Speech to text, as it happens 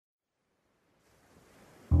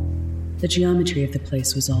The geometry of the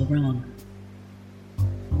place was all wrong.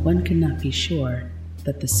 One could not be sure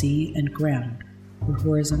that the sea and ground were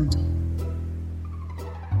horizontal.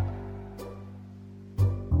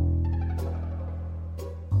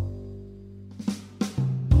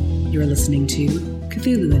 You're listening to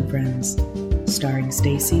Cthulhu and Friends, starring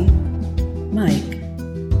Stacy, Mike,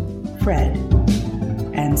 Fred,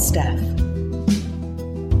 and Steph.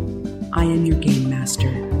 I am your game master,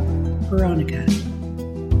 Veronica.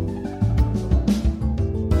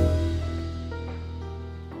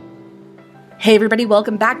 Hey everybody,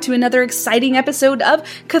 welcome back to another exciting episode of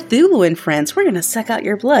Cthulhu and Friends. We're gonna suck out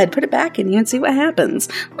your blood, put it back in you, and see what happens.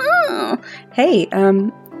 Oh. Hey,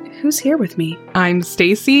 who's here with me? I'm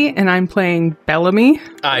Stacy, and I'm playing Bellamy.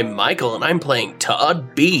 I'm Michael, and I'm playing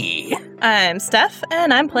Todd B. I'm Steph,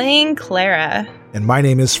 and I'm playing Clara. And my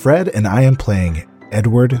name is Fred, and I am playing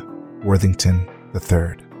Edward Worthington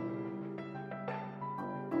III.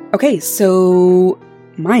 Okay, so,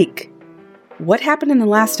 Mike, what happened in the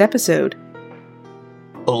last episode?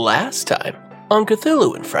 Last time on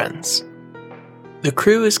Cthulhu and Friends, the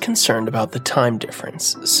crew is concerned about the time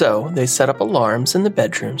difference, so they set up alarms in the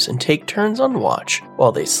bedrooms and take turns on watch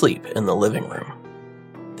while they sleep in the living room.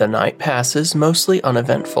 The night passes mostly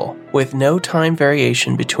uneventful, with no time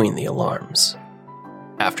variation between the alarms.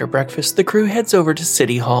 After breakfast, the crew heads over to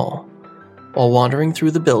City Hall. While wandering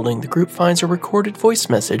through the building, the group finds a recorded voice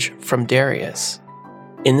message from Darius.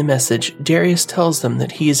 In the message, Darius tells them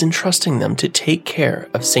that he is entrusting them to take care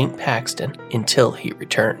of St. Paxton until he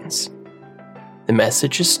returns. The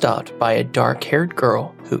message is stopped by a dark-haired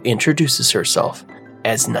girl who introduces herself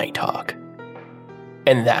as Nighthawk.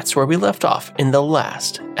 And that's where we left off in the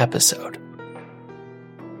last episode.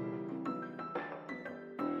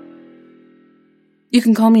 You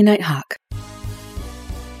can call me Nighthawk.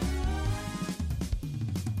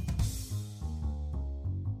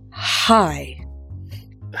 Hi.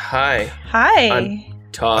 Hi. Hi. I'm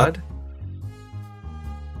Todd.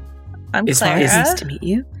 I'm Is- Clara. is- Nice to meet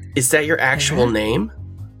you. Is that your actual name?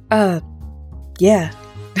 Yeah.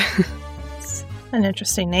 An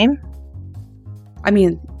interesting name. I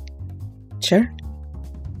mean, sure.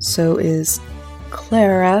 So is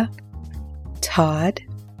Clara, Todd.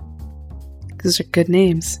 Those are good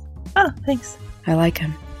names. Oh, thanks. I like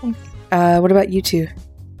them. Thanks. What about you two?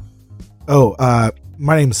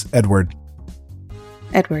 My name's Edward.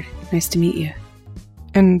 Edward, nice to meet you.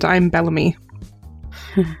 And I'm Bellamy.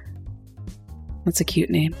 That's a cute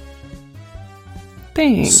name.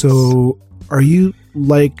 Thanks. So, are you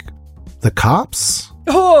like the cops?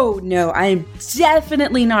 Oh, no, I am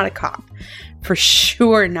definitely not a cop. For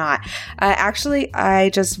sure not. Actually, I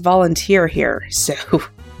just volunteer here, so...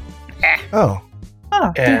 Oh,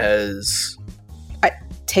 Oh, As...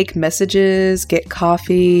 Take messages, get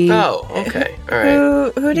coffee. Oh, okay. All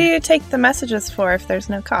right. who do you take the messages for if there's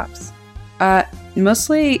no cops?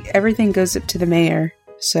 Mostly everything goes up to the mayor,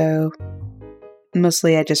 so...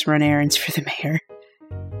 Mostly I just run errands for the mayor.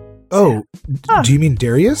 oh, Oh. do you mean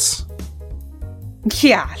Darius?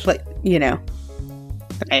 Yeah, like, you know,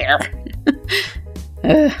 the mayor.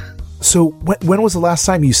 Ugh. So, when was the last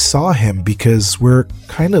time you saw him? Because we're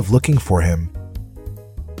kind of looking for him.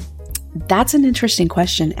 That's an interesting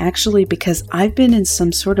question, actually, because I've been in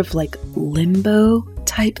some sort of like limbo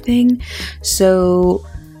type thing. So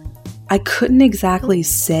I couldn't exactly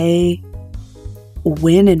say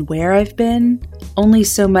when and where I've been, only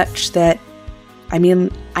so much that, I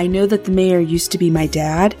mean, I know that the mayor used to be my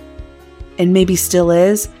dad, and maybe still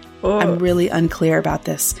is. I'm really unclear about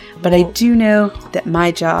this, but I do know that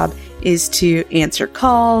my job is to answer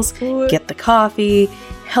calls, get the coffee,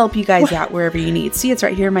 help you guys out wherever you need. See, it's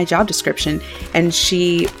right here in my job description. And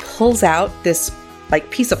she pulls out this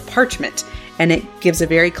like piece of parchment, and it gives a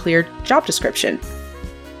very clear job description.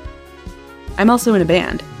 I'm also in a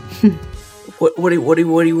band. What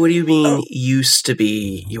do you mean used to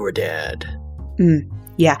be your dad?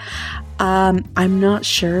 Yeah. I'm not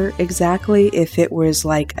sure exactly if it was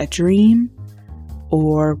like a dream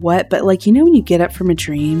or what, but like, you know, when you get up from a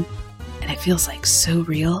dream and it feels like so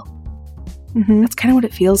real? Mm-hmm. That's kind of what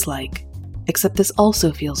it feels like, except this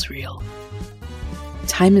also feels real.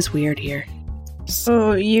 Time is weird here.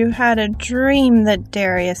 So you had a dream that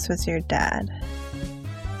Darius was your dad.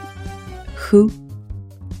 Who?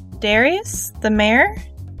 Darius? The mayor?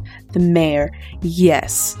 The mayor.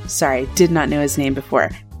 Yes. Sorry, did not know his name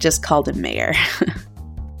before. Just called him mayor.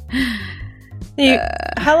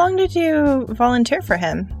 How long did you volunteer for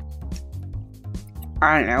him?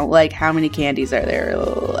 I don't know, like how many candies are there?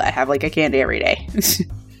 I have like a candy every day.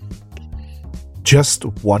 Just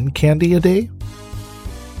one candy a day?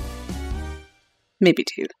 Maybe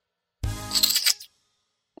two.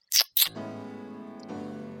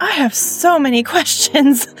 I have so many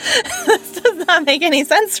questions. This does not make any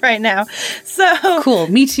sense right now. So Cool,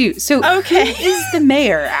 me too. So Okay. who is the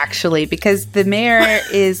mayor, actually? Because the mayor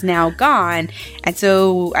is now gone. And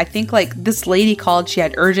so I think, like, this lady called, she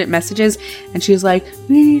had urgent messages, and she was like,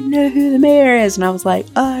 we need to know who the mayor is. And I was like,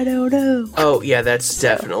 I don't know. Oh, yeah, that's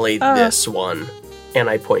definitely this one. And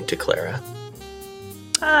I point to Clara.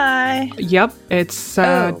 Hi. Yep, it's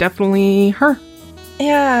Oh. definitely her.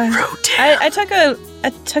 Yeah. Rodan. I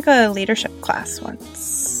took a leadership class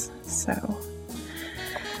once. So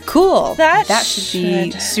Cool. That should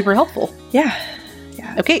be should- super helpful. yeah.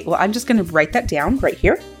 Okay, well, I'm just going to write that down right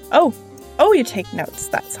here. Oh, you take notes.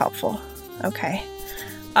 That's helpful. Okay.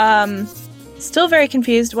 Still very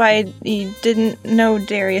confused why you didn't know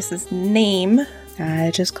Darius's name.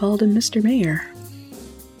 I just called him Mr. Mayor.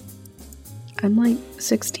 I'm like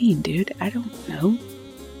 16, dude. I don't know.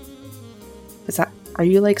 Are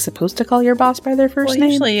you like supposed to call your boss by their first Well,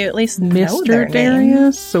 name? usually you at least know their Mr. name.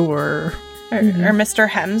 Darius or Or Mr.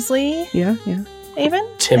 Hemsley, yeah. even.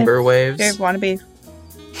 Timberwaves. If you want to be.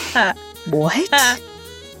 What?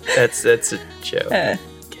 That's a joke, Uh,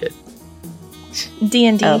 kid.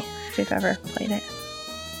 D&D, Oh. if you've ever played it.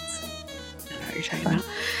 I don't know what you're talking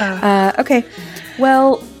about. Uh, Okay.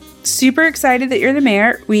 Well, super excited that you're the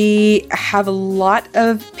mayor. We have a lot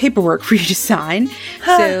of paperwork for you to sign.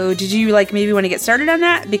 So did you like maybe want to get started on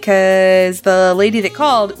that? Because the lady that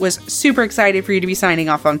called was super excited for you to be signing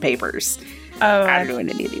off on papers. oh, I I don't know what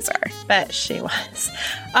any of these are. bet she was.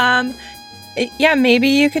 Yeah, maybe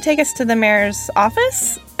you could take us to the mayor's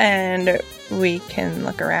office and we can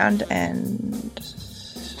look around and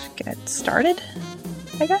get started,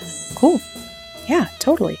 I guess. Cool. Yeah,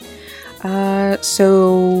 totally.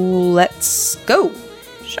 So let's go.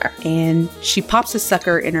 Sure. And she pops a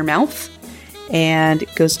sucker in her mouth and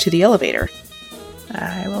goes to the elevator.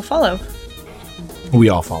 I will follow. We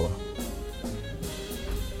all follow.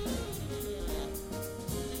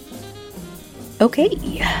 Okay.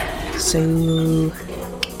 So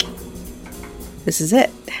this is it.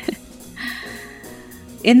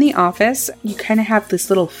 In the office, you kind of have this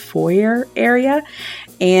little foyer area,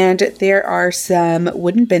 and there are some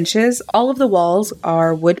wooden benches. All of the walls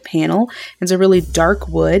are wood panel. It's a really dark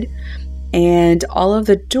wood, and all of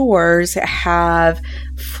the doors have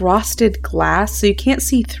frosted glass, so you can't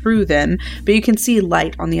see through them, but you can see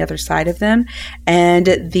light on the other side of them. And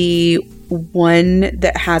the one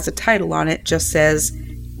that has a title on it just says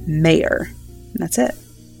Mayor. And that's it.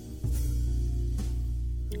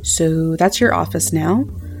 So that's your office now.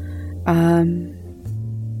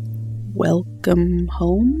 Welcome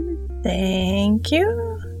home. Thank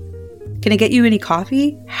you. Can I get you any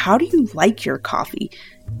coffee? How do you like your coffee?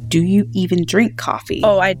 Do you even drink coffee?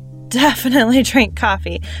 Oh, I definitely drink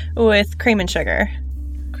coffee with cream and sugar.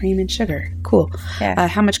 Cream and sugar. Cool. Yeah.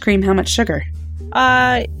 How much cream, how much sugar?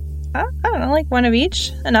 I don't know, like one of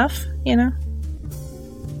each. Enough, you know?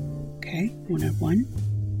 Okay, 1 of 1.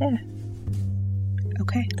 Yeah.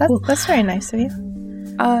 Okay, cool. That's very nice of you.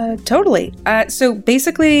 Totally. So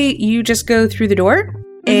basically, you just go through the door,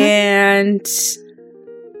 and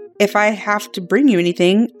if I have to bring you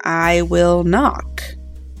anything, I will knock.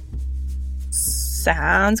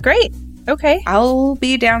 Sounds great. Okay. I'll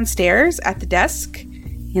be downstairs at the desk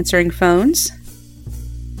answering phones.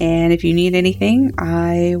 And if you need anything,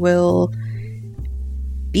 I will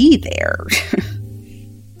be there.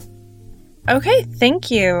 Okay, thank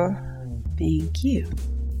you. Thank you.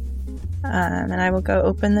 And I will go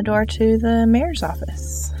open the door to the mayor's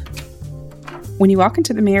office. When you walk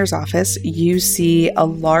into the mayor's office, you see a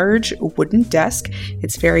large wooden desk.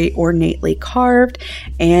 It's very ornately carved,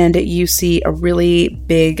 and you see a really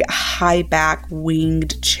big high-back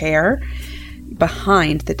winged chair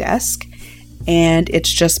behind the desk, and it's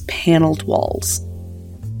just paneled walls.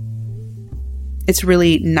 It's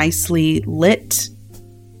really nicely lit,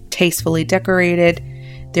 tastefully decorated.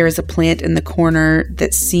 There is a plant in the corner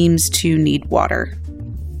that seems to need water.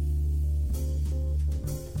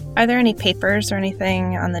 Are there any papers or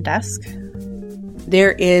anything on the desk?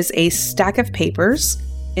 There is a stack of papers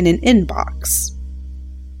in an inbox.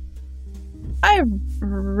 I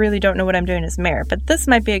really don't know what I'm doing as mayor, but this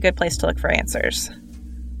might be a good place to look for answers.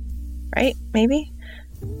 Right? Maybe?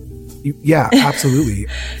 Yeah, absolutely.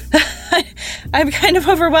 I'm kind of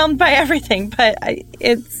overwhelmed by everything, but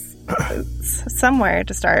it's somewhere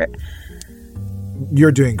to start.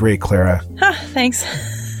 You're doing great, Clara. Thanks.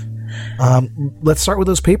 Let's start with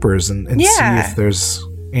those papers and see Yeah. if there's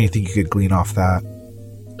anything you could glean off that.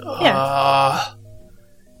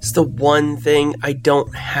 It's the one thing I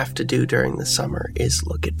don't have to do during the summer is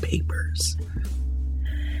look at papers.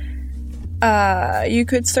 You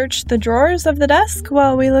could search the drawers of the desk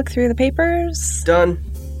while we look through the papers. Done.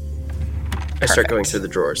 I start Perfect. going through the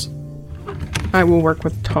drawers. I will work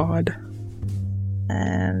with Todd.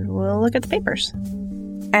 And we'll look at the papers.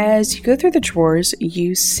 As you go through the drawers,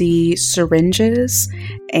 you see syringes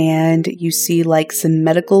and you see like some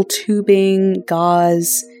medical tubing,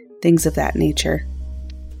 gauze, things of that nature.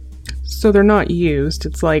 So they're not used.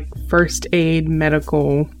 It's like first aid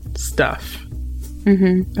medical stuff.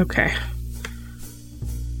 Mm-hmm. Okay.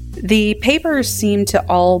 The papers seem to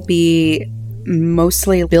all be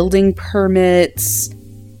mostly building permits.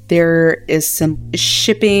 There is some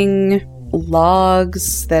shipping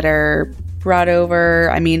logs that are brought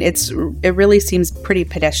over. I mean, it really seems pretty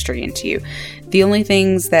pedestrian to you. The only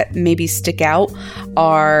things that maybe stick out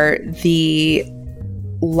are the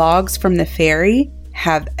logs from the ferry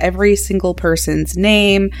have every single person's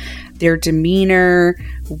name, their demeanor,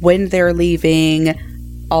 when they're leaving,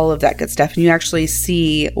 all of that good stuff. And you actually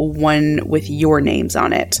see one with your names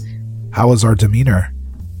on it. How is our demeanor?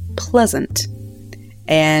 Pleasant.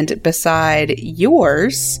 And beside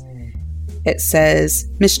yours, it says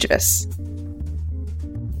mischievous.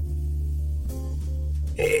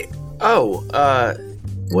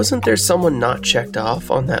 Wasn't there someone not checked off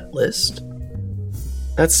on that list?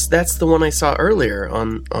 That's the one I saw earlier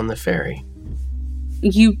on the ferry.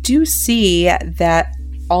 You do see that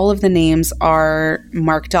all of the names are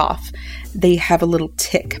marked off. They have a little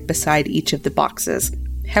tick beside each of the boxes.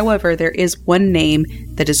 However, there is one name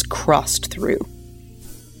that is crossed through.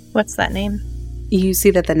 What's that name? You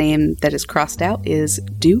see that the name that is crossed out is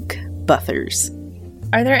Duke Buthers.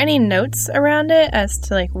 Are there any notes around it as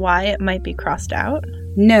to like why it might be crossed out?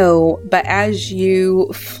 No, but as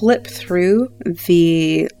you flip through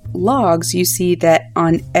the logs, you see that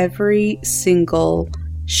on every single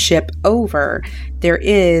ship over, there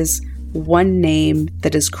is one name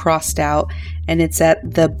that is crossed out, and it's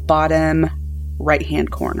at the bottom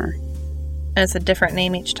right-hand corner. And it's a different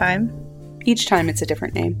name each time? Each time it's a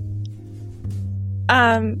different name.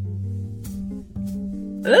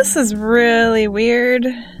 This is really weird.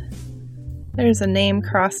 There's a name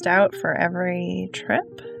crossed out for every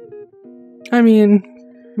trip? I mean,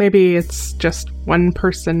 maybe it's just one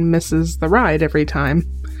person misses the ride every time.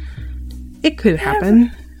 It could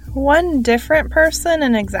happen. One different person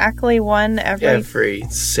and exactly one Every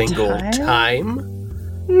single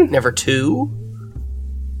time? Never two?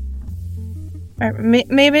 Or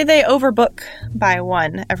maybe they overbook by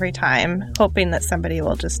one every time, hoping that somebody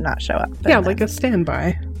will just not show up. Yeah, like a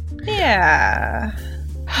standby. Yeah.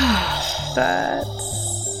 But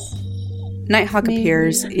Nighthawk Maybe.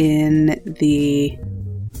 appears in the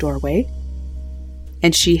doorway,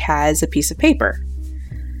 and she has a piece of paper.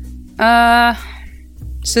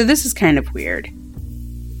 So this is kind of weird.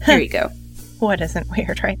 Here you go. what isn't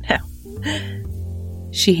weird right now?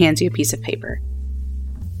 She hands you a piece of paper.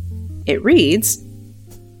 It reads,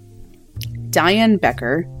 Diane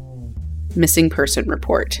Becker, missing person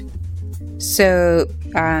report. So,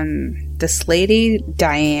 this lady,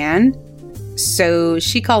 Diane, so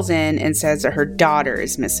she calls in and says that her daughter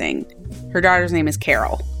is missing. Her daughter's name is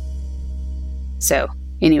Carol. So,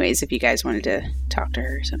 anyways, if you guys wanted to talk to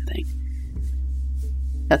her or something,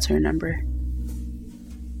 that's her number.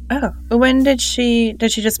 Oh, when did she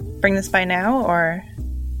just bring this by now, or?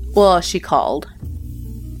 Well, she called.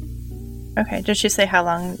 Okay, did she say how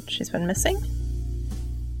long she's been missing?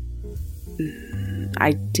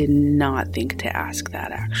 I did not think to ask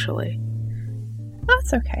that, actually.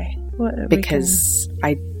 That's okay. Because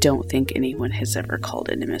I don't think anyone has ever called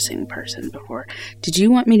in a missing person before. Did you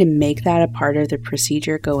want me to make that a part of the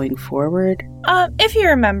procedure going forward? If you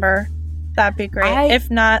remember, that'd be great. If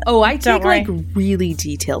not, I don't take worry. like really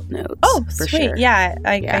detailed notes. Oh, for sweet. sure. Yeah,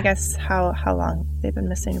 I guess how long they've been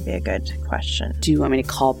missing would be a good question. Do you want me to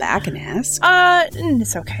call back and ask?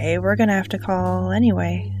 It's okay. We're gonna have to call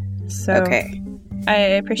anyway. So Okay. I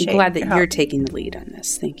appreciate. I'm glad that your you're help. taking the lead on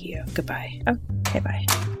this. Thank you. Goodbye. Okay, bye.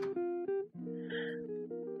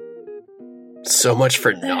 So much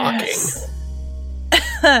for knocking. Yes.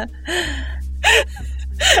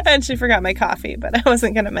 And she forgot my coffee, but I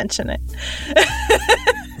wasn't going to mention it.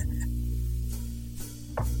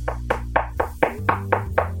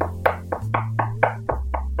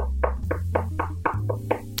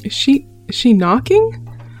 Is she knocking?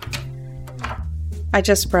 I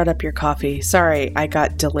just brought up your coffee. Sorry, I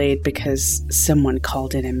got delayed because someone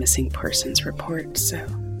called in a missing persons report, so...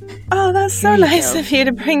 Oh, that's so Here you nice go. of you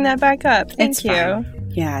to bring that back up. Thank It's you.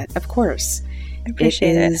 fine. Yeah, of course. I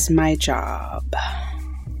appreciate it. It is my job.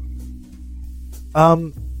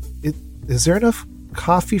 Is there enough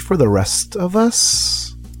coffee for the rest of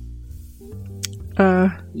us?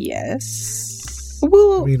 Yes. I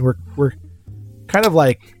Well, mean, we're kind of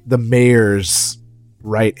like the mayor's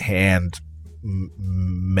right hand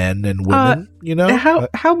men and women, you know? how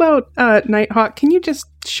about Nighthawk? Can you just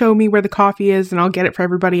show me where the coffee is, and I'll get it for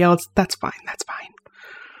everybody else? That's fine. That's fine.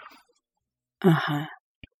 Uh-huh.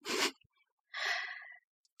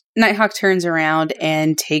 Nighthawk turns around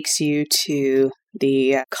and takes you to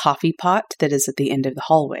the coffee pot that is at the end of the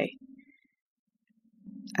hallway.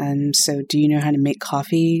 So do you know how to make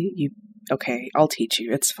coffee? Okay, I'll teach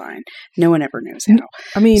you. It's fine. No one ever knows how.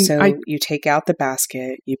 I mean, So you take out the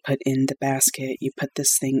basket, you put in the basket, you put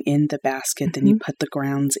this thing in the basket, then you put the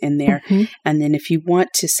grounds in there. And then if you want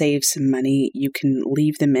to save some money, you can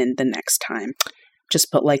leave them in the next time.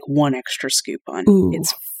 Just put like one extra scoop on. Ooh.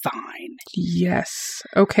 It's fine. Yes.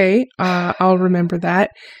 Okay. I'll remember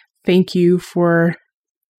that. Thank you for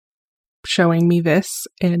showing me this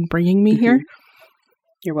and bringing me here.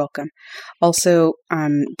 You're welcome. Also,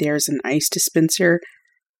 there's an ice dispenser.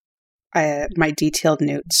 My detailed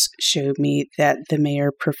notes showed me that the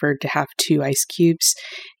mayor preferred to have 2 ice cubes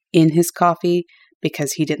in his coffee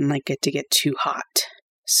because he didn't like it to get too hot.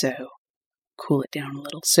 So, cool it down a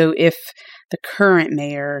little. So, if the current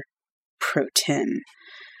mayor, Pro Tem,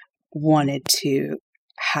 wanted to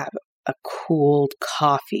have a cooled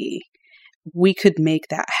coffee, we could make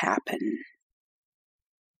that happen.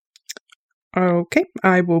 Okay.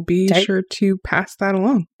 I will be sure to pass that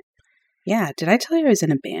along. Yeah. Did I tell you I was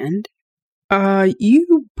in a band?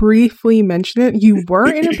 You briefly mentioned it. You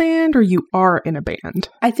were in a band, or you are in a band?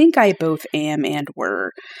 I think I both am and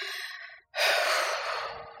were.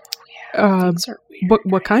 Things are weird.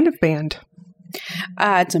 What kind of band?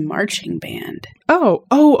 It's a marching band. Oh,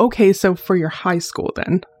 okay. So for your high school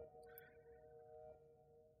then.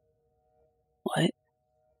 What?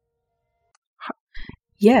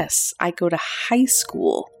 Yes, I go to high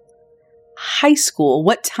school. High school.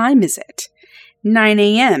 What time is it? 9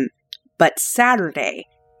 a.m. But Saturday.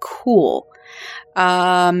 Cool.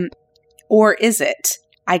 Or is it?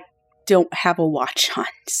 I don't have a watch on.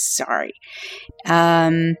 Sorry.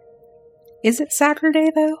 Is it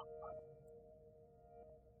Saturday though?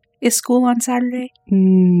 Is school on Saturday?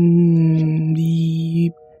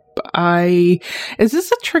 Is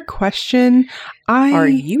this a trick question? Are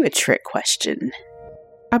you a trick question?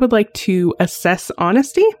 I would like to assess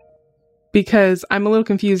honesty, because I'm a little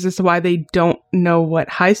confused as to why they don't know what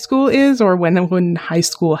high school is or when high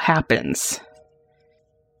school happens.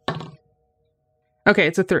 Okay,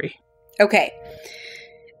 it's a 3. Okay.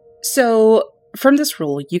 So from this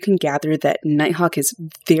roll, you can gather that Nighthawk is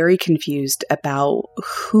very confused about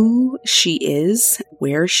who she is,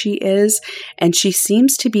 where she is, and she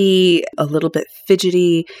seems to be a little bit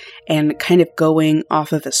fidgety and kind of going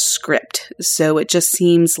off of a script. So it just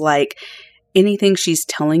seems like anything she's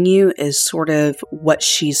telling you is sort of what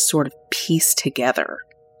she's sort of pieced together.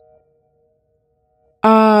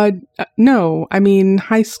 No. I mean,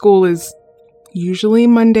 high school is usually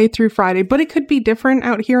Monday through Friday, but it could be different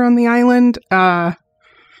out here on the island. I'm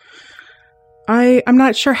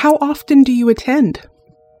not sure. How often do you attend?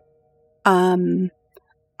 I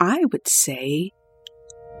would say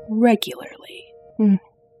regularly.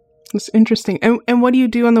 That's interesting. And what do you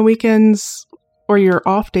do on the weekends or your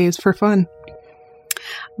off days for fun?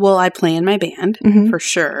 Well, I play in my band, for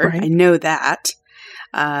sure. Right. I know that.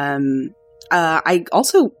 I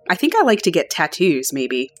think I like to get tattoos,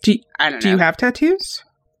 maybe. I don't know. Do you have tattoos?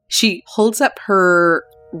 She holds up her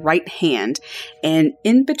right hand, and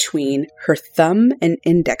in between her thumb and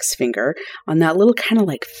index finger, on that little kind of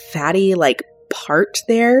like fatty like part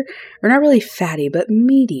there, or not really fatty, but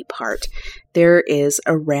meaty part, there is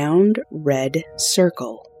a round red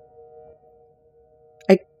circle.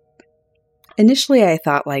 Initially I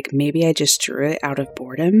thought like maybe I just drew it out of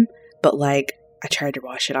boredom, but like I tried to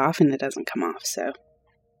wash it off and it doesn't come off, so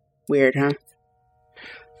weird, huh?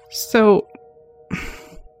 So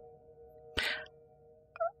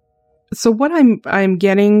what I'm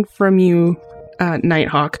getting from you,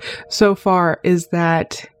 Nighthawk, so far is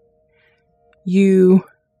that you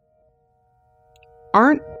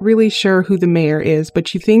aren't really sure who the mayor is,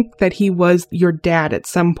 but you think that he was your dad at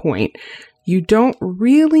some point. You don't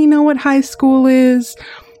really know what high school is.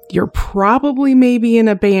 You're probably maybe in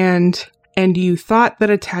a band, and you thought that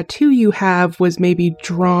a tattoo you have was maybe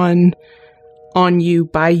drawn on you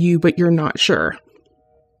by you, but you're not sure.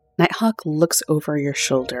 Nighthawk looks over your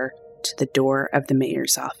shoulder to the door of the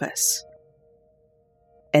mayor's office,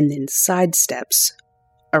 and then sidesteps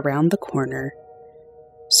around the corner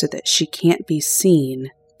so that she can't be seen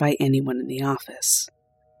by anyone in the office.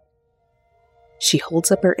 She holds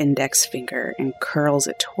up her index finger and curls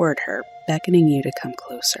it toward her, beckoning you to come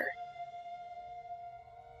closer.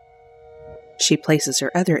 She places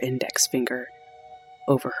her other index finger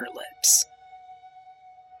over her lips.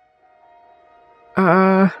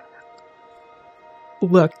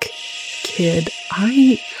 Look, kid,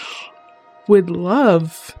 I would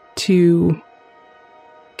love to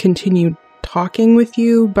continue talking with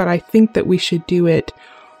you, but I think that we should do it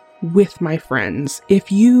with my friends.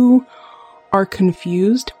 If you are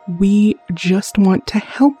confused, we just want to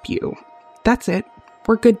help you. That's it.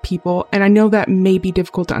 We're good people, and I know that may be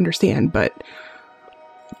difficult to understand, but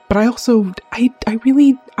I also, I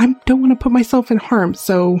don't want to put myself in harm,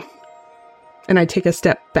 so... And I take a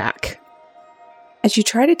step back. As you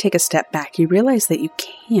try to take a step back, you realize that you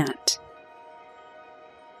can't.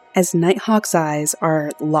 As Nighthawk's eyes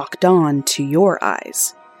are locked on to your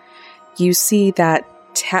eyes, you see that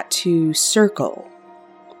tattoo circle.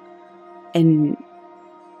 And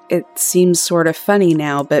it seems sort of funny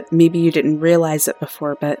now, but maybe you didn't realize it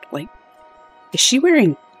before, but like, is she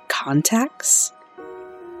wearing contacts?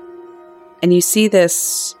 And you see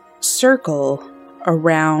this circle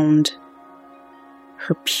around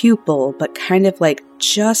her pupil, but kind of like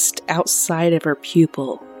just outside of her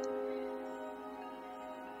pupil.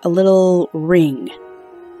 A little ring.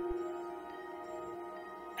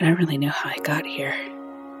 I don't really know how I got here.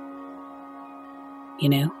 You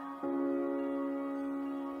know?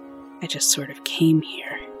 I just sort of came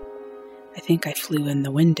here. I think I flew in the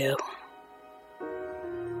window.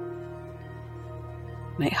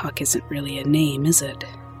 Nighthawk isn't really a name, is it?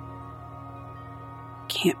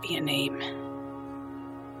 Can't be a name.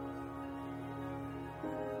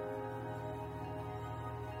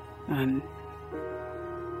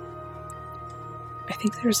 I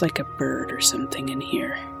think there's like a bird or something in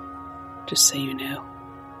here, just so you know.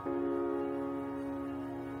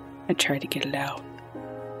 I tried to get it out.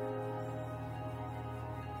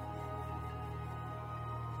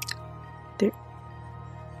 They're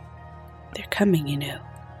coming, you know.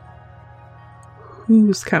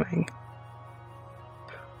 Who's coming?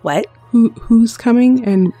 What? Who's coming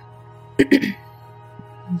and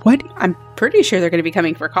what? I'm pretty sure they're going to be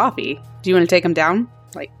coming for coffee. Do you want to take them down?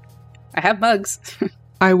 Like, I have mugs.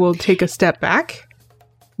 I will take a step back.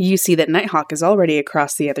 You see that Nighthawk is already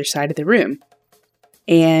across the other side of the room.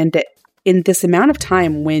 And in this amount of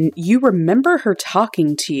time, when you remember her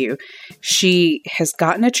talking to you, she has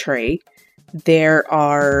gotten a tray. There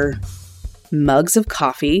are mugs of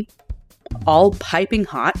coffee, all piping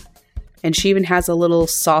hot. And she even has a little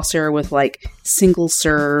saucer with like single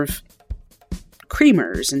serve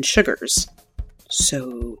creamers and sugars.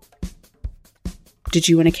 So, did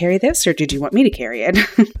you want to carry this or did you want me to carry it?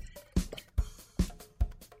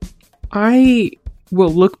 I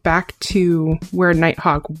will look back to where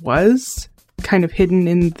Nighthawk was, kind of hidden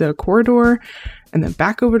in the corridor, and then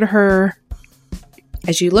back over to her.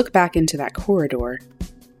 As you look back into that corridor,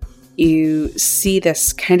 you see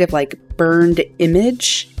this kind of like burned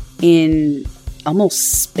image in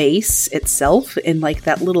almost space itself, in like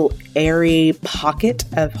that little airy pocket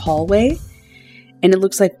of hallway. And it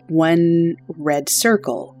looks like one red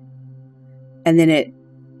circle. And then it,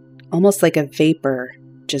 almost like a vapor,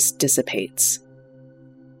 just dissipates.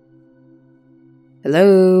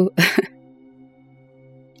 Hello?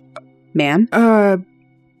 Ma'am?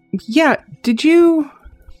 Yeah,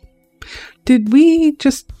 we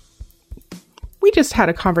just had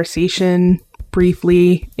a conversation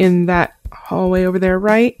briefly in that hallway over there,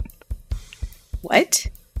 right? What?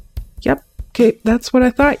 Yep. Okay, that's what I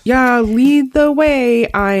thought. Yeah, lead the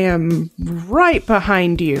way. I am right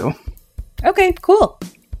behind you. Okay, cool.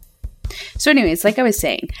 So anyways, like I was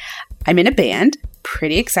saying, I'm in a band.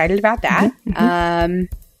 Pretty excited about that. Mm-hmm.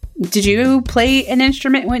 Did you play an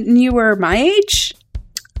instrument when you were my age?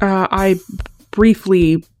 I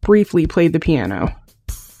briefly played the piano.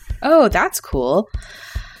 Oh, that's cool.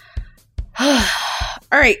 All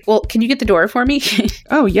right. Well, can you get the door for me?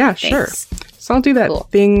 Oh, yeah, sure. So I'll do that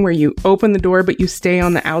thing where you open the door, but you stay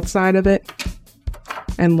on the outside of it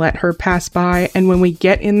and let her pass by. And when we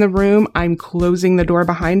get in the room, I'm closing the door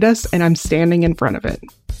behind us and I'm standing in front of it.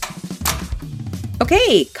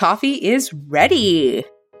 Okay, coffee is ready.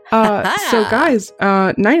 So guys,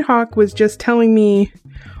 Nighthawk was just telling me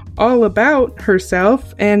all about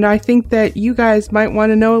herself, and I think that you guys might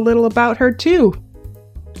want to know a little about her too.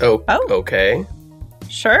 Oh, okay.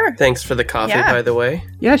 Sure. Thanks for the coffee, by the way.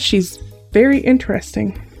 Yeah, she's very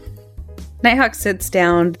interesting. Nighthawk sits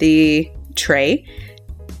down the tray,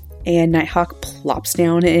 and Nighthawk plops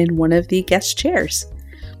down in one of the guest chairs.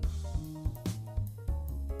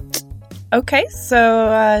 Okay,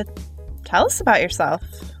 so tell us about yourself.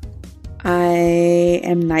 I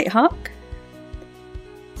am Nighthawk.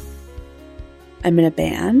 I'm in a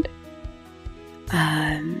band.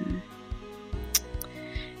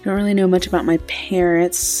 Don't really know much about my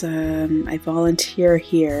parents. I volunteer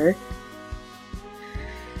here.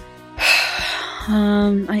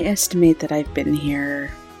 I estimate that I've been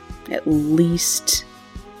here at least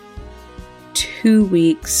 2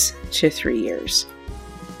 weeks to 3 years.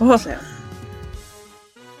 Oh, So,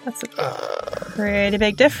 that's a pretty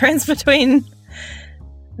big difference between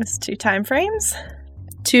those two time frames.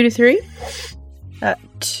 2 to 3?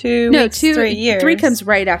 2 No, weeks, 3 years. 3 comes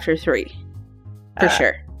right after 3. For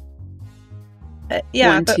sure.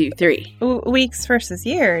 Yeah, 1, but 2, 3. weeks versus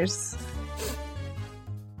years.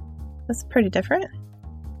 That's pretty different.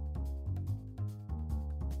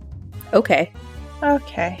 Okay.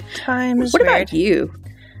 Okay, time is What weird. about you?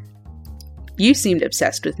 You seemed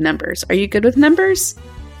obsessed with numbers. Are you good with numbers?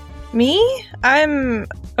 Me? I'm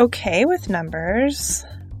okay with numbers.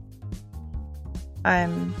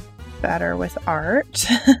 I'm better with art.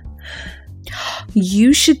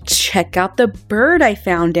 You should check out the bird I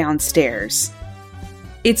found downstairs.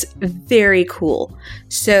 It's very cool.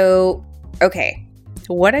 So, okay.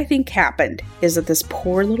 What I think happened is that this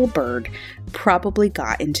poor little bird probably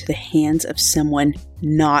got into the hands of someone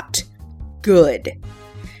not good.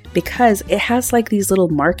 Because it has like these little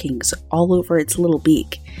markings all over its little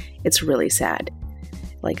beak. It's really sad.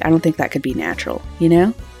 Like, I don't think that could be natural, you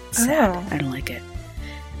know? Sad. Oh. I don't like it.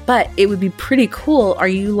 But it would be pretty cool. Are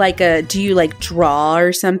you do you like draw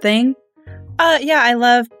or something? Yeah, I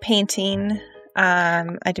love painting.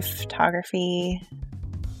 I do photography,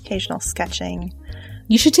 occasional sketching.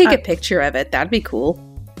 You should take a picture of it. That'd be cool.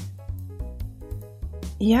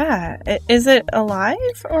 Yeah. Is it alive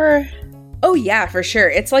or? Oh, yeah, for sure.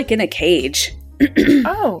 It's like in a cage.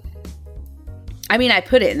 Oh. I mean, I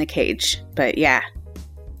put it in a cage, but yeah.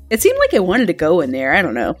 It seemed like it wanted to go in there. I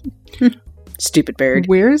don't know. Stupid bird.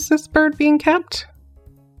 Where is this bird being kept?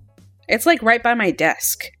 It's like right by my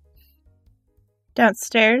desk.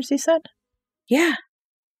 Downstairs, you said? Yeah.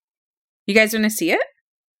 You guys want to see it?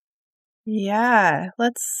 Yeah.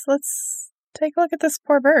 Let's take a look at this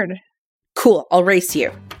poor bird. Cool. I'll race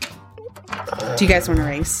you. Do you guys want to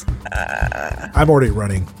race? I'm already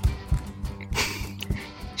running.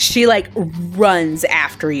 She runs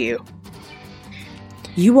after you.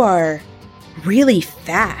 You are really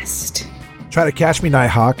fast. Try to catch me,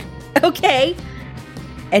 Nighthawk. Okay.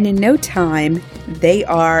 And in no time, they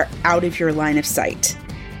are out of your line of sight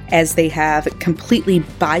as they have completely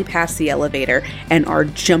bypassed the elevator and are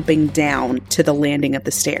jumping down to the landing of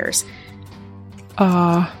the stairs.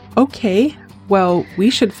 Okay. Well, we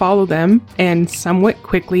should follow them, and somewhat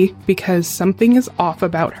quickly, because something is off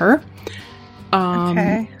about her.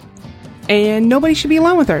 Okay. And nobody should be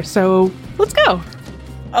alone with her, so let's go.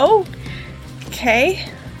 Oh. Okay.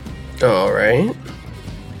 All right.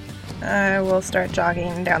 I will start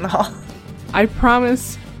jogging down the hall. I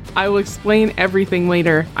promise I will explain everything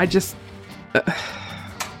later. I'll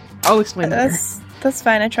explain later. That's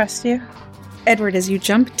fine. I trust you. Edward, as you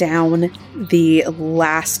jump down the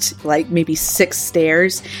last, maybe 6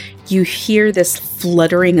 stairs, you hear this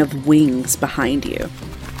fluttering of wings behind you.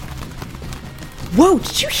 Whoa,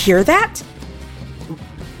 did you hear that?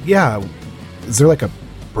 Yeah. Is there a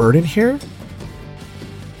bird in here?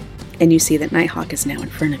 And you see that Nighthawk is now in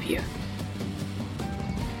front of you.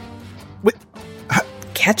 Wait.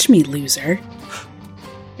 Catch me, loser.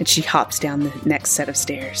 And she hops down the next set of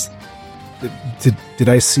stairs. Did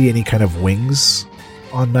I see any kind of wings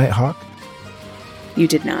on Nighthawk? You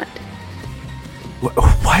did not.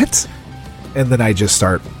 What? And then I just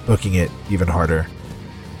start hooking it even harder.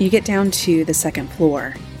 You get down to the 2nd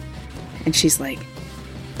floor, and she's like,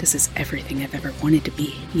 this is everything I've ever wanted to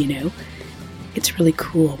be, you know? It's really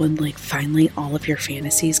cool when, finally all of your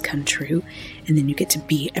fantasies come true, and then you get to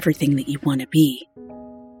be everything that you want to be.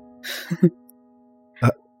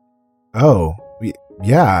 Oh,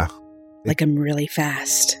 yeah. I'm really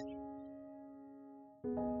fast.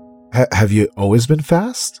 Have you always been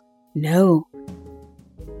fast? No.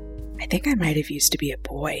 I think I might have used to be a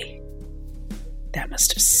boy. That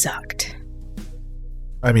must have sucked.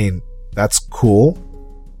 I mean, that's cool.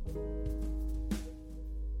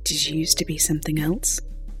 Did you used to be something else?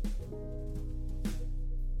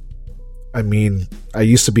 I mean, I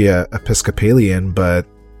used to be a Episcopalian, but...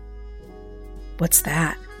 What's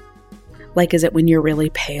that? Is it when you're really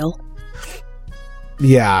pale?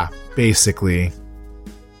 Yeah, basically.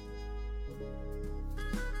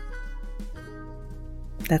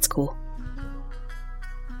 That's cool.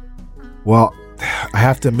 Well, I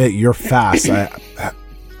have to admit, you're fast.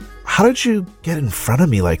 How did you get in front of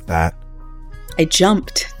me like that? I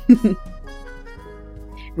jumped.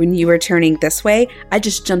 When you were turning this way, I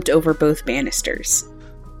just jumped over both banisters.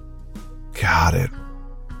 Got it.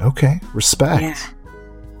 Okay, respect. Yeah.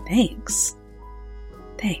 Thanks.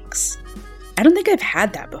 I don't think I've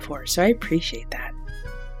had that before, so I appreciate that.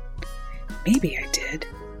 Maybe I did.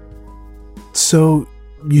 So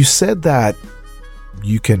you said that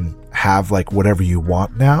you can have like whatever you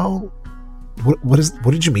want now.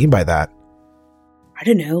 What did you mean by that? I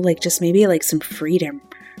don't know, like just maybe like some freedom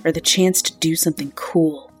or the chance to do something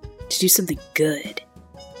cool, to do something good,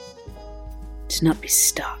 to not be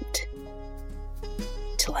stopped,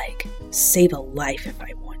 to like save a life if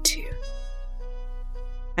I want to.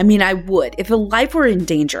 I mean, I would. If a life were in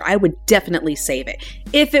danger, I would definitely save it.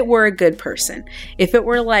 If it were a good person. If it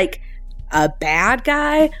were like a bad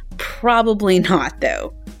guy, probably not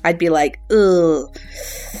though. I'd be like, ugh,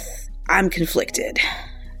 I'm conflicted.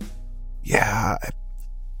 Yeah,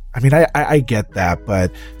 I mean, I get that,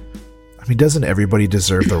 but I mean, doesn't everybody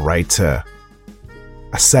deserve the right to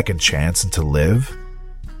a second chance and to live?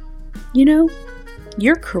 You know,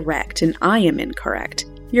 you're correct and I am incorrect.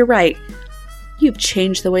 You're right. You've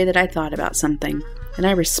changed the way that I thought about something, and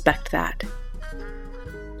I respect that.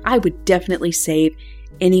 I would definitely save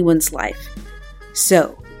anyone's life.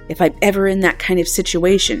 So, if I'm ever in that kind of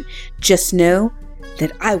situation, just know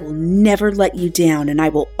that I will never let you down, and I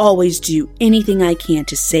will always do anything I can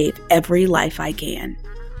to save every life I can.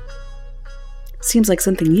 Seems like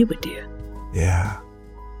something you would do. Yeah.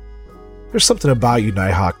 There's something about you,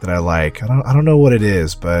 Nighthawk, that I like. I don't know what it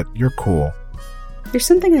is, but you're cool. There's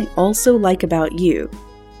something I also like about you,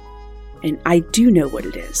 and I do know what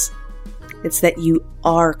it is. It's that you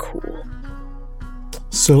are cool.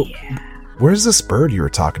 So, where's this bird you were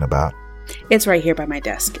talking about? It's right here by my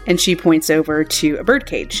desk, and she points over to a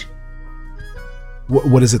birdcage.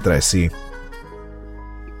 What is it that I see?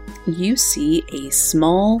 You see a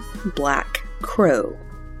small black crow.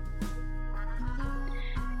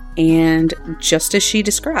 And just as she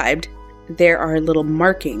described, there are little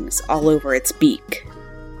markings all over its beak.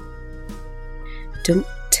 Don't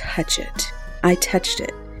touch it. I touched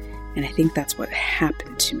it, and I think that's what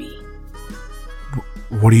happened to me.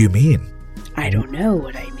 What do you mean? I don't know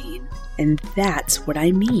what I mean, and that's what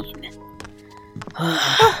I mean.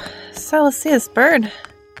 So let's see this bird.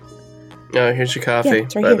 Oh, here's your coffee, Yeah,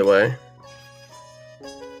 it's right by here. the way.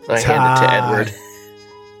 I hand it to Edward.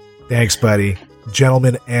 Thanks, buddy.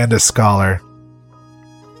 Gentleman and a scholar.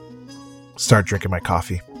 Start drinking my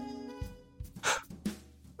coffee.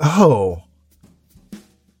 Oh.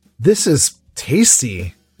 This is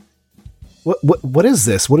tasty. What is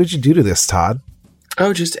this? What did you do to this, Todd?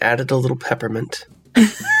 Oh, just added a little peppermint.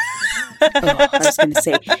 I was going to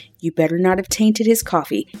say, you better not have tainted his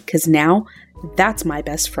coffee, because now that's my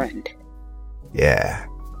best friend. Yeah.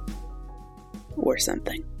 Or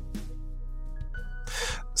something.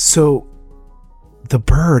 So, the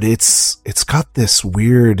bird, it's got this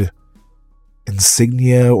weird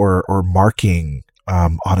insignia or marking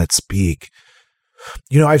on its beak.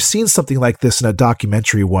 You know, I've seen something like this in a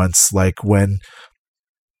documentary once, like when,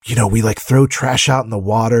 you know, we like throw trash out in the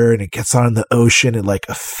water and it gets on in the ocean. It like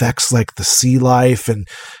affects like the sea life and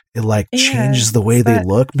it like changes the way they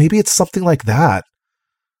look. Maybe it's something like that.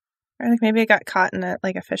 Or like maybe it got caught in a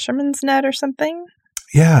fisherman's net or something.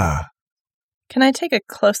 Yeah. Can I take a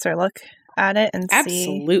closer look at it and see?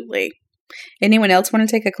 Absolutely. Anyone else want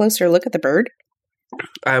to take a closer look at the bird?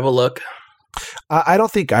 I will look. I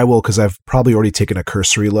don't think I will because I've probably already taken a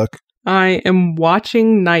cursory look. I am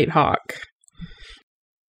watching Nighthawk.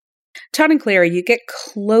 Todd and Clara, you get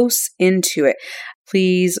close into it.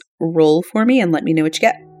 Please roll for me and let me know what you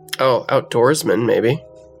get. Oh, outdoorsman, maybe.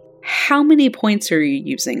 How many points are you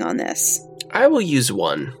using on this? I will use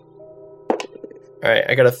 1. Alright,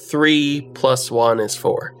 I got a 3 plus 1 is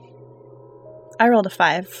 4. I rolled a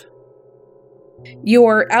 5.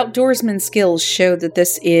 Your outdoorsman skills show that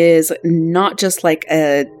this is not just like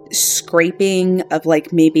a scraping of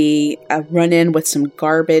like maybe a run-in with some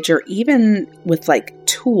garbage or even with like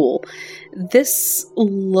tool. This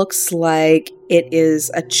looks like it is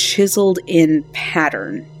a chiseled in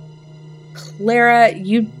pattern. Clara,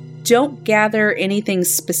 you don't gather anything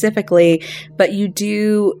specifically, but you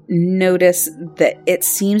do notice that it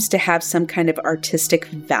seems to have some kind of artistic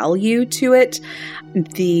value to it.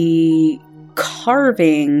 The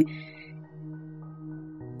carving,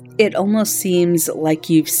 it almost seems like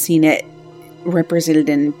you've seen it represented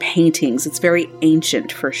in paintings. It's very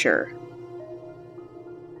ancient for sure.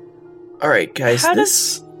 Alright, guys,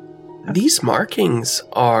 these markings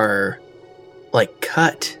are like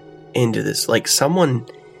cut into this. Like someone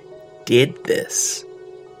did this.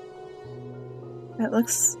 It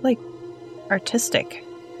looks like artistic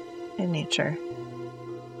in nature.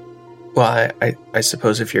 Well, I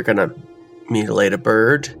suppose if you're gonna mutilate a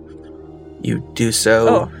bird, you do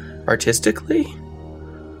so artistically?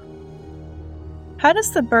 How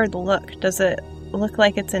does the bird look? Does it look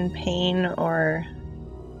like it's in pain or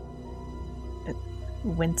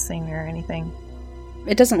wincing or anything?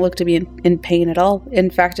 It doesn't look to be in pain at all. In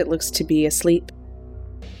fact, it looks to be asleep.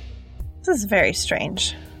 This is very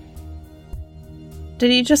strange.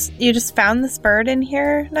 Did you just found this bird in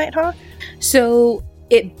here, Nighthawk? So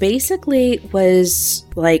it basically was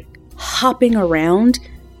like hopping around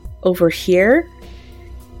over here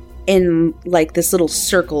in like this little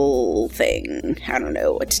circle thing. I don't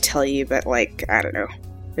know what to tell you, but like, I don't know.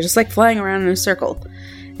 They're just like flying around in a circle.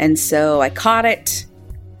 And so I caught it.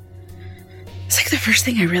 It's like the first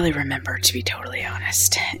thing I really remember, to be totally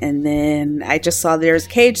honest. And then I just saw there was a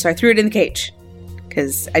cage, so I threw it in the cage.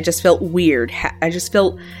 Because I just felt weird. I just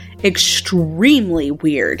felt extremely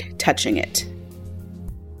weird touching it.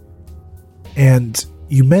 And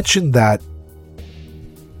you mentioned that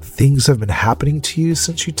things have been happening to you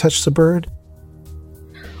since you touched the bird?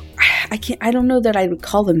 I don't know that I would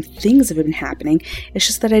call them things that have been happening. It's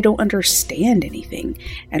just that I don't understand anything.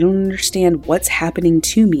 I don't understand what's happening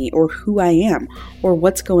to me or who I am or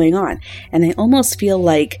what's going on. And I almost feel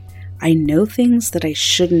like I know things that I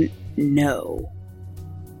shouldn't know.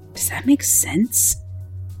 Does that make sense?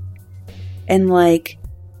 And like,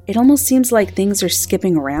 it almost seems like things are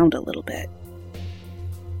skipping around a little bit.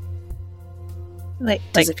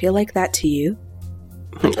 Does it feel like that to you?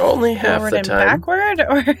 Only half forward the and time. backward,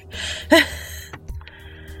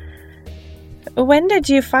 or when did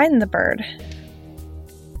you find the bird?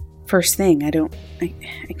 First thing,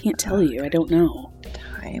 I can't tell you. I don't know.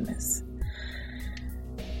 Time is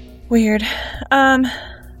weird.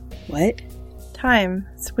 What? Time.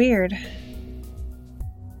 It's weird.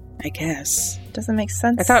 I guess. Doesn't make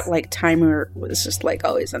sense. I thought like timer was just like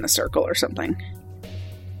always in a circle or something.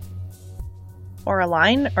 Or a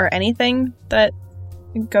line or anything that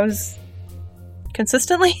goes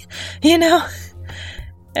consistently, you know?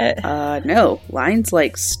 No. Lines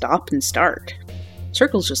like stop and start.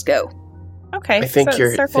 Circles just go. Okay. I think so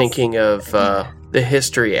you're circles. thinking of the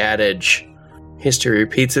history adage, history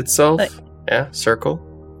repeats itself. Like- Yeah, circle.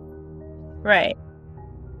 Right.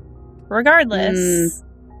 Regardless.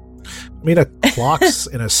 I mean, a clock's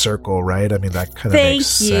in a circle, right? I mean, that kind of Thank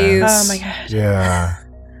makes you. sense. Oh my god. Yeah.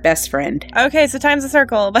 Best friend. Okay, so time's a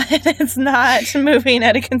circle, but it's not moving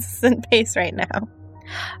at a consistent pace right now.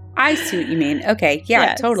 I see what you mean. Okay, yeah,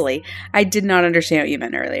 Yes. totally. I did not understand what you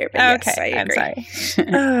meant earlier, but yes, I Okay, I'm agree. sorry.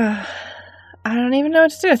 I don't even know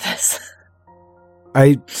what to do with this.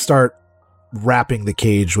 I start wrapping the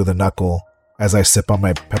cage with a knuckle as I sip on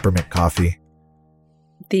my peppermint coffee.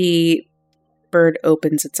 The bird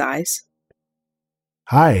opens its eyes.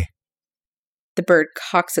 Hi. The bird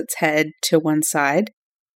cocks its head to one side,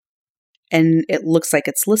 and it looks like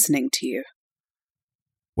it's listening to you.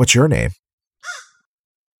 What's your name?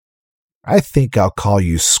 I think I'll call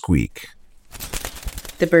you Squeak.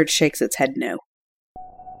 The bird shakes its head no.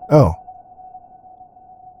 Oh.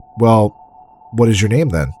 Well, what is your name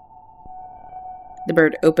then? The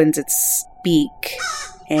bird opens its beak,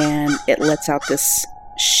 and it lets out this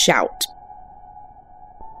shout.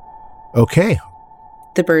 Okay.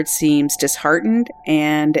 The bird seems disheartened,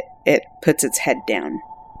 and it puts its head down.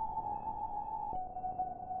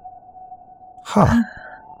 Huh.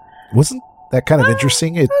 Wasn't that kind of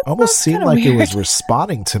interesting? It almost that's seemed kinda like it weird. was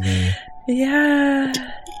responding to me. Yeah.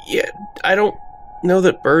 Yeah, I don't know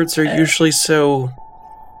that birds are usually so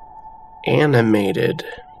animated.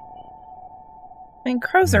 I mean,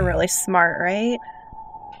 crows are really smart, right?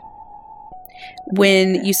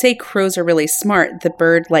 When you say crows are really smart, the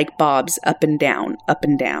bird like bobs up and down, up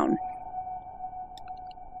and down.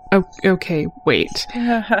 Oh, okay, wait.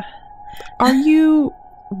 Are you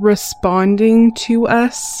responding to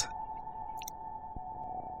us?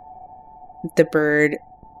 The bird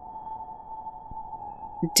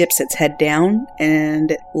dips its head down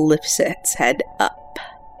and lifts its head up.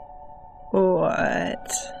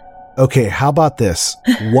 What? Okay, how about this?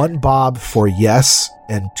 1 bob for yes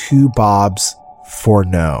and 2 bobs for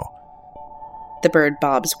no. The bird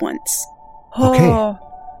bobs once. Okay. Oh,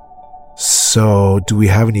 So, do we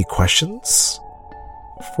have any questions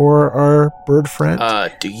for our bird friend?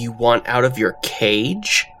 Do you want out of your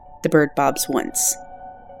cage? The bird bobs once.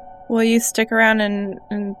 will you stick around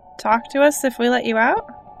and talk to us if we let you out?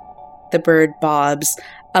 The bird bobs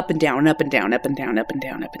up and down, up and down, up and down, up and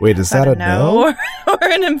down, up and Wait, is that a no? or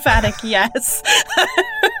an emphatic yes?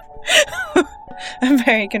 I'm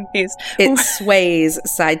very confused. It sways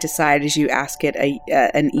side to side as you ask it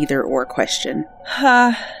an either or question.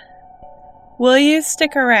 Will you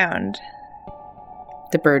stick around?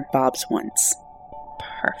 The bird bobs once.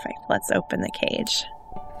 Perfect. Let's open the cage.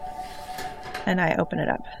 And I open it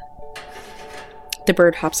up. The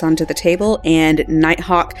bird hops onto the table, and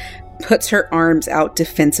Nighthawk puts her arms out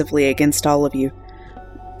defensively against all of you.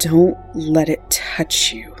 Don't let it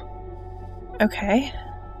touch you. Okay.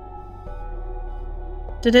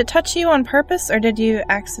 Did it touch you on purpose, or did you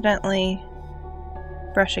accidentally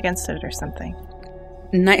brush against it or something?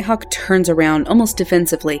 Nighthawk turns around almost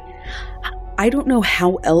defensively. I don't know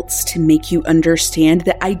how else to make you understand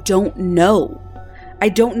that I don't know. I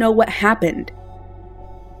don't know what happened.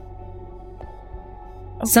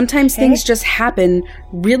 Okay. Sometimes things just happen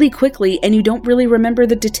really quickly and you don't really remember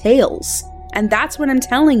the details. And that's what I'm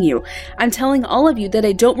telling you. I'm telling all of you that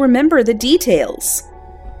I don't remember the details.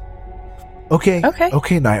 Okay,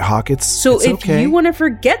 Nighthawk, it's if okay. you want to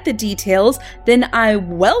forget the details, then I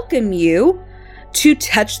welcome you to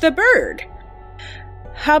touch the bird.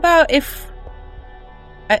 How about if...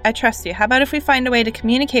 I trust you. How about if we find a way to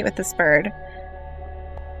communicate with this bird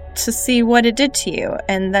to see what it did to you,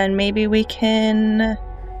 and then maybe we can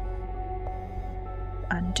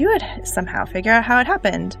undo it somehow, figure out how it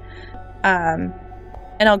happened. And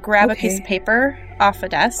I'll grab a piece of paper off a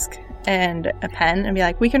desk and a pen and be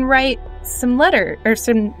like, we can write some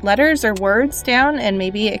letters or words down, and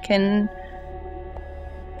maybe it can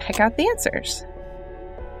pick out the answers.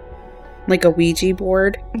 Like a Ouija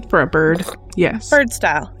board? For a bird, yes. Bird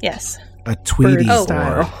style, yes. A Tweety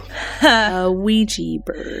style. A Ouija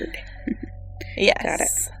bird. Yes. Got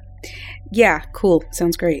it. Yeah, cool.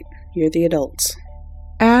 Sounds great. You're the adults.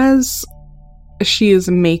 As she is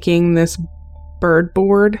making this bird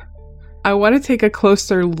board, I want to take a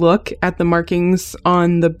closer look at the markings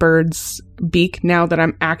on the bird's beak now that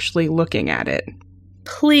I'm actually looking at it.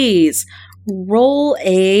 Please roll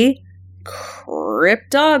a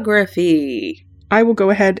cryptography. I will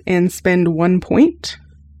go ahead and spend 1 point.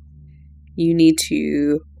 You need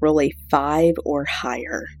to roll a 5 or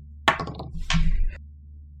higher.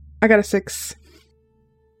 I got a 6.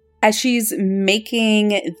 As she's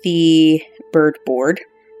making the bird board,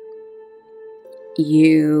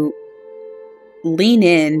 you lean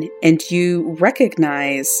in and you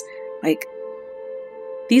recognize, like,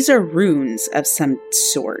 these are runes of some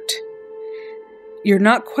sort. You're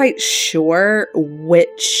not quite sure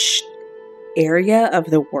which area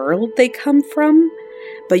of the world they come from,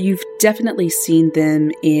 but you've definitely seen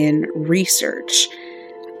them in research.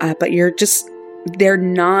 But they're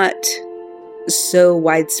not so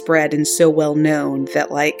widespread and so well known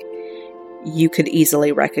that, like, you could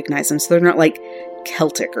easily recognize them. So they're not like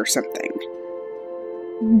Celtic or something.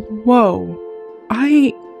 Whoa.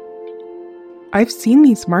 I've seen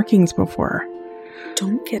these markings before.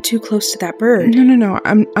 Don't get too close to that bird. No.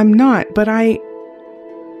 I'm not, but I've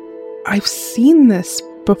seen this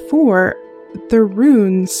before. The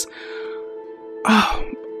runes. Oh,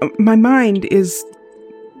 my mind is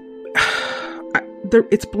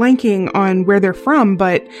it's blanking on where they're from,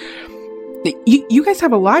 but you guys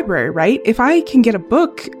have a library, right? If I can get a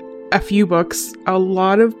book, a few books, a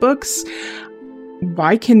lot of books,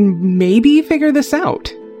 I can maybe figure this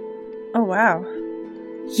out. Oh, wow.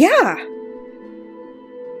 Yeah.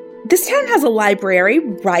 This town has a library,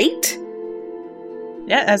 right?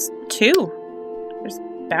 Yeah, it has 2. There's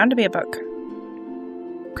bound to be a book.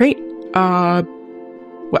 Great.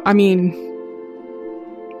 Well, I mean,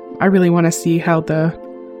 I really want to see how the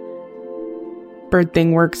bird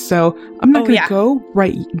thing works, so I'm not going to go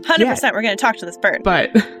right 100% yet, we're going to talk to this bird.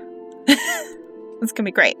 But it's going to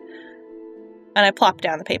be great. And I plop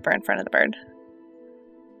down the paper in front of the bird.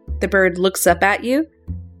 The bird looks up at you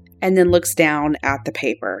and then looks down at the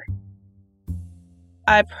paper.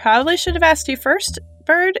 I probably should have asked you first,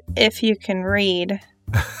 bird, if you can read.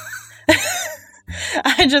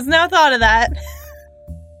 I just now thought of that.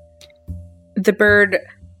 The bird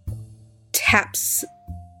taps,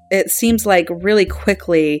 it seems like really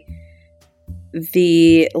quickly,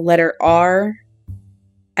 the letter R,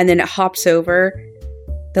 and then it hops over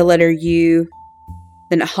the letter U,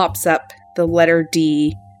 then it hops up the letter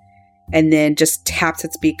D, and then just taps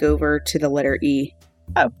its beak over to the letter E.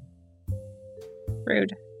 Oh.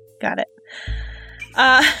 Rude. Got it.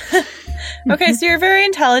 Okay, so you're very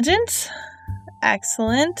intelligent.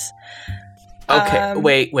 Excellent. Okay,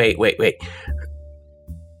 wait.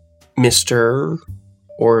 Mr.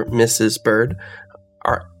 or Mrs. Bird,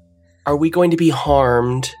 are we going to be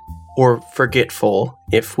harmed or forgetful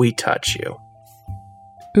if we touch you?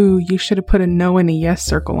 Ooh, you should have put a no and a yes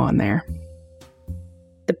circle on there.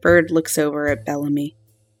 The bird looks over at Bellamy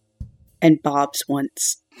and bobs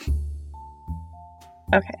once.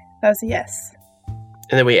 Okay, that was a yes.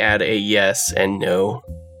 And then we add a yes and no.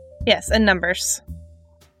 Yes, and numbers.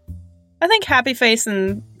 I think happy face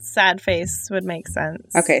and sad face would make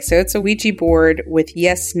sense. Okay, so it's a Ouija board with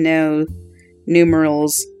yes, no,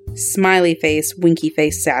 numerals, smiley face, winky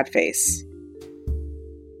face, sad face.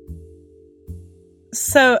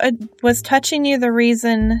 So, was touching you the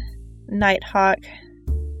reason Nighthawk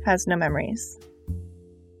has no memories?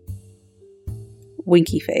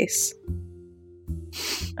 Winky face.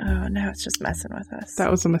 Oh, now it's just messing with us. That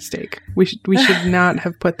was a mistake. We should not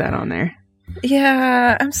have put that on there.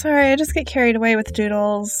 Yeah, I'm sorry. I just get carried away with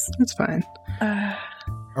doodles. It's fine.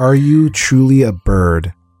 Are you truly a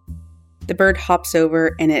bird? The bird hops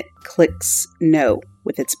over and it clicks no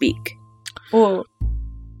with its beak. Oh.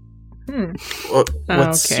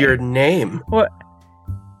 What's Okay. your name? What?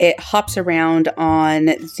 It hops around on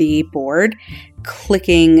the board,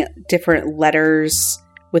 clicking different letters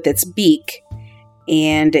with its beak,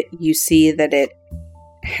 and you see that it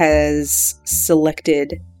has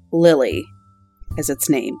selected Lily as its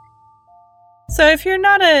name. So if you're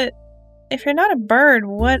not a bird,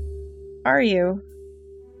 what are you?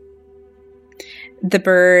 The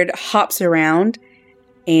bird hops around,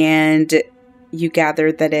 and you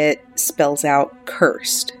gather that it spells out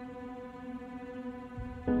cursed.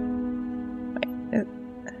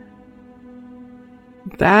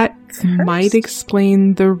 That Cursed? might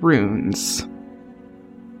explain the runes.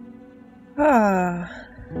 Ah.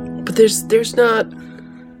 But there's not.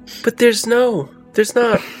 But there's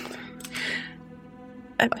not.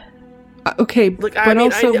 Okay, Like but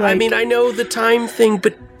also I mean, I know the time thing,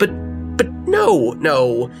 but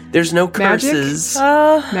no, there's no Magic? curses.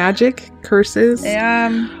 magic, curses.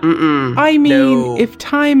 Mm-mm. I mean, No. if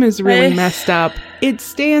time is really Eh. messed up, it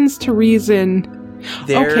stands to reason.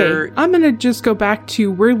 There- Okay, I'm gonna just go back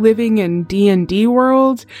to we're living in D&D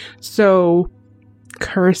world, so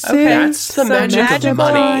curses. Okay, that's the so magic of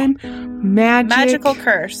money. time, magic, Magical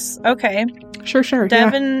curse. Okay. Sure, yeah.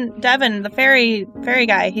 Devin, the fairy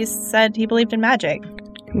guy, he said he believed in magic.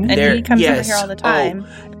 And There- he comes over yes. here all the time.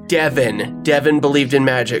 Devin believed in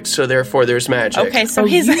magic, so therefore there's magic. Okay, so Oh,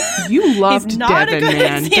 he's you loved he's not Devin, a good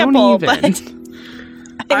man. example, Don't even.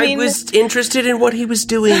 but I I mean, was interested in what he was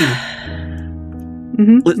doing.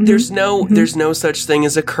 Mhm, There's mhm. there's no such thing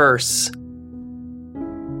as a curse.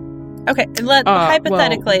 okay.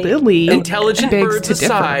 Hypothetically, well, Lily Intelligent begs birds to differ.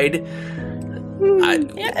 aside,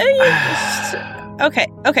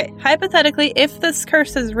 Okay. Hypothetically, if this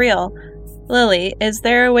curse is real, Lily, is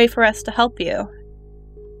there a way for us to help you?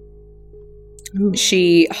 Ooh.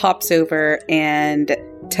 She hops over and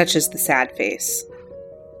touches the sad face.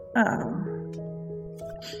 Oh.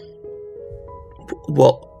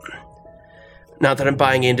 well, not that I'm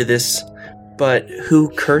buying into this, but who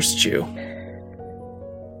cursed you?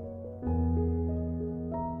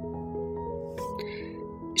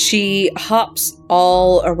 She hops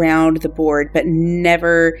all around the board, but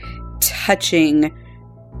never touching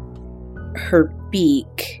her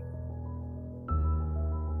beak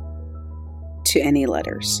to any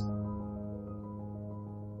letters.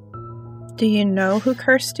 Do you know who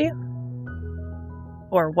cursed you?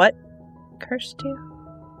 Or what cursed you?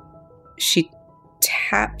 She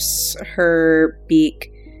taps her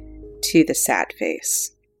beak to the sad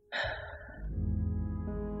face.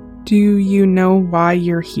 Do you know why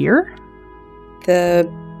you're here? The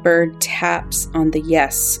bird taps on the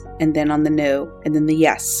yes and then on the no, and then the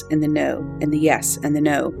yes and the no, and the yes and the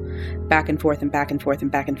no, back and forth and back and forth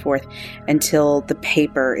and back and forth until the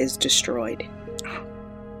paper is destroyed.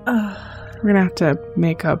 Oh. We're gonna have to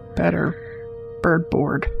make a better bird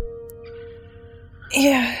board.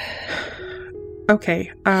 Yeah.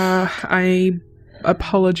 Okay, I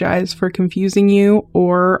apologize for confusing you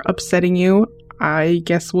or upsetting you. I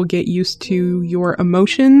guess we'll get used to your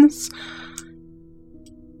emotions.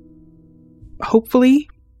 Hopefully,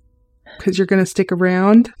 because you're going to stick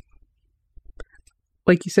around.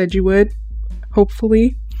 Like you said you would.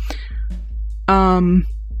 Hopefully.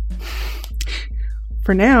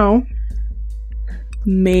 For now,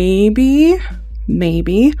 maybe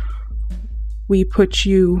we put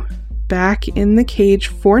you back in the cage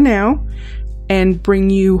for now and bring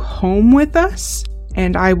you home with us,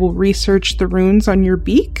 and I will research the runes on your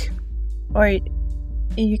beak. Or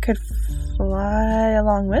you could fly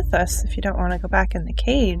along with us if you don't want to go back in the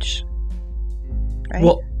cage. Right?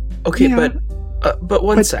 Well, okay, Yeah. but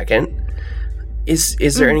one But- second. Is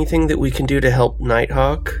there anything that we can do to help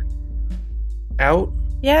Nighthawk out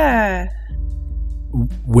yeah.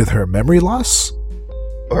 With her memory loss?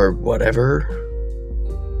 or whatever?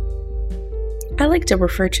 I like to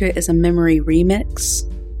refer to it as a memory remix.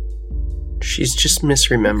 She's just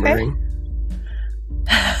misremembering.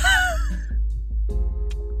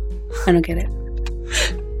 I don't get it.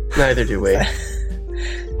 Neither do we.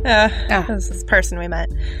 This person we met.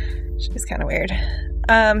 She's kind of weird.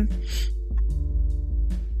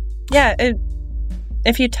 Yeah,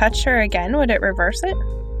 if you touch her again, would it reverse it?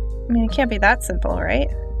 I mean, it can't be that simple, right?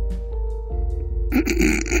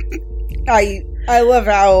 I love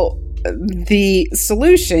how the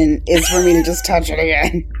solution is for me to just touch it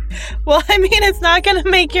again. Well, I mean, it's not going to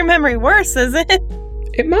make your memory worse, is it?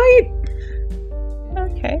 It might.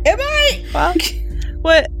 Okay. Am I?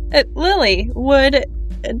 Well, Lily, would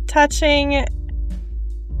touching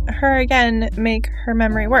her again make her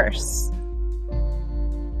memory worse?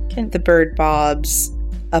 The bird bobs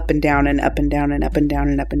up and down and up and down and up and down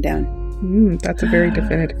and up and down. That's a very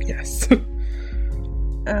definitive yes.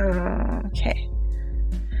 Okay.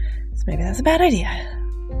 So maybe that's a bad idea.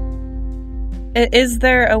 Is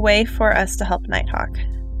there a way for us to help Nighthawk?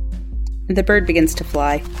 The bird begins to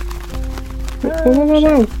fly.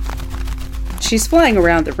 Whoa. She's flying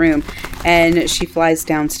around the room, and she flies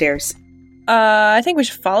downstairs. I think we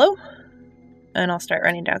should follow. And I'll start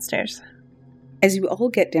running downstairs. As you all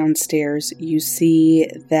get downstairs, you see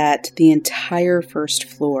that the entire first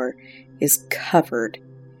floor is covered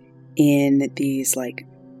in these, like,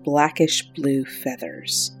 blackish blue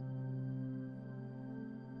feathers.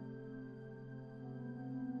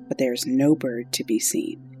 But there's no bird to be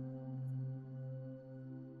seen.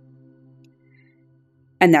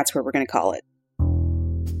 And that's where we're going to call it.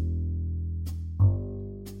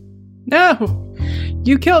 No!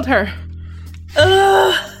 You killed her!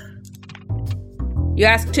 Ugh! You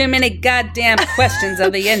ask too many goddamn questions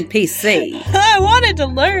of the NPC. I wanted to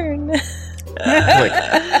learn. Like,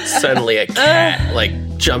 suddenly a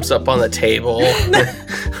cat, jumps up on the table,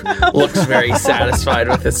 looks very satisfied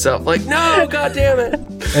with itself, like, no, God damn it.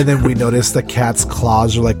 And then we notice the cat's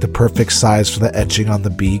claws are like the perfect size for the etching on the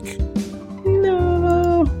beak.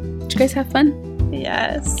 No. Did you guys have fun?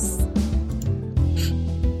 Yes.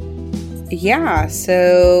 Yeah,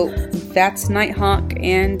 so that's Nighthawk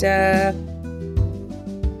and the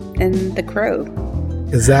Crow.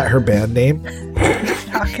 Is that her band name?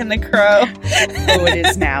 Hawk and the Crow. Oh, it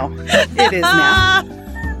is now. It is now.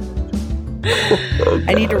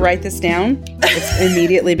 I need to write this down. It's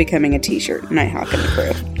immediately becoming a t-shirt. Nighthawk and the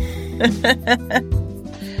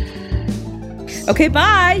Crow. Okay,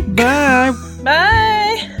 bye. Bye.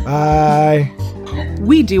 Bye. Bye.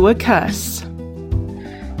 We do a cuss.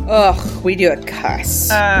 Ugh, we do a cuss.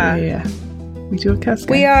 Yeah. We do a cuss.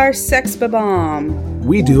 We are Sex Ba-Bomb.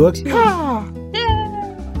 We do a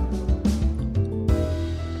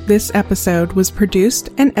This episode was produced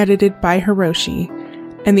and edited by Hiroshi,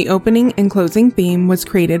 and the opening and closing theme was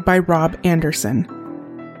created by Rob Anderson.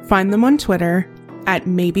 Find them on Twitter at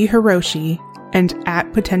maybehiroshi and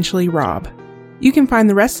at potentiallyrob. You can find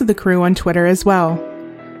the rest of the crew on Twitter as well.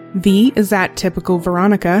 V is at Typical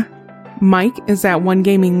Veronica, Mike is at One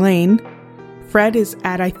Gaming Lane, Fred is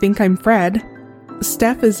at I Think I'm Fred,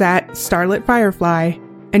 Steph is at Starlit Firefly,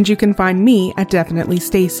 and you can find me at Definitely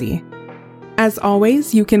Stacy. As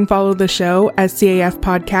always, you can follow the show as CAF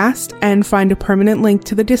Podcast and find a permanent link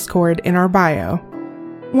to the Discord in our bio.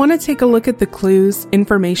 Want to take a look at the clues,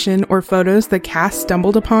 information, or photos the cast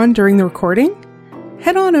stumbled upon during the recording?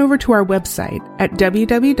 Head on over to our website at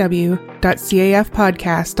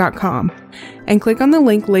www.cafpodcast.com and click on the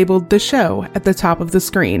link labeled The Show at the top of the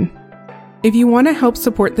screen. If you want to help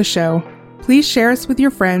support the show, please share us with your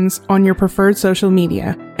friends on your preferred social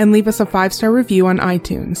media and leave us a 5-star review on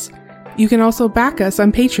iTunes. You can also back us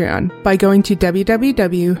on Patreon by going to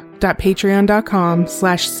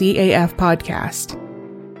www.patreon.com/CAFpodcast.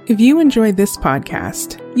 If you enjoyed this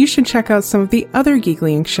podcast, you should check out some of the other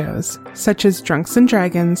Geekly Inc. shows, such as Drunks and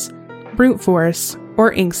Dragons, Brute Force,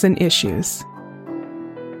 or Inks and Issues.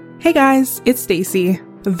 Hey guys, it's Stacy.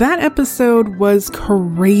 That episode was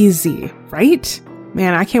crazy, right?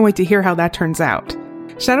 Man, I can't wait to hear how that turns out.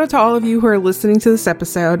 Shout out to all of you who are listening to this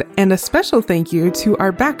episode, and a special thank you to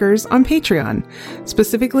our backers on Patreon,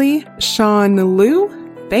 specifically Sean Liu,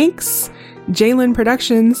 thanks, Jalen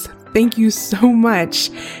Productions, thank you so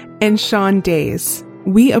much, and Sean Days.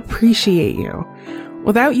 We appreciate you.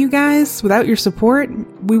 Without you guys, without your support,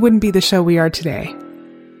 we wouldn't be the show we are today.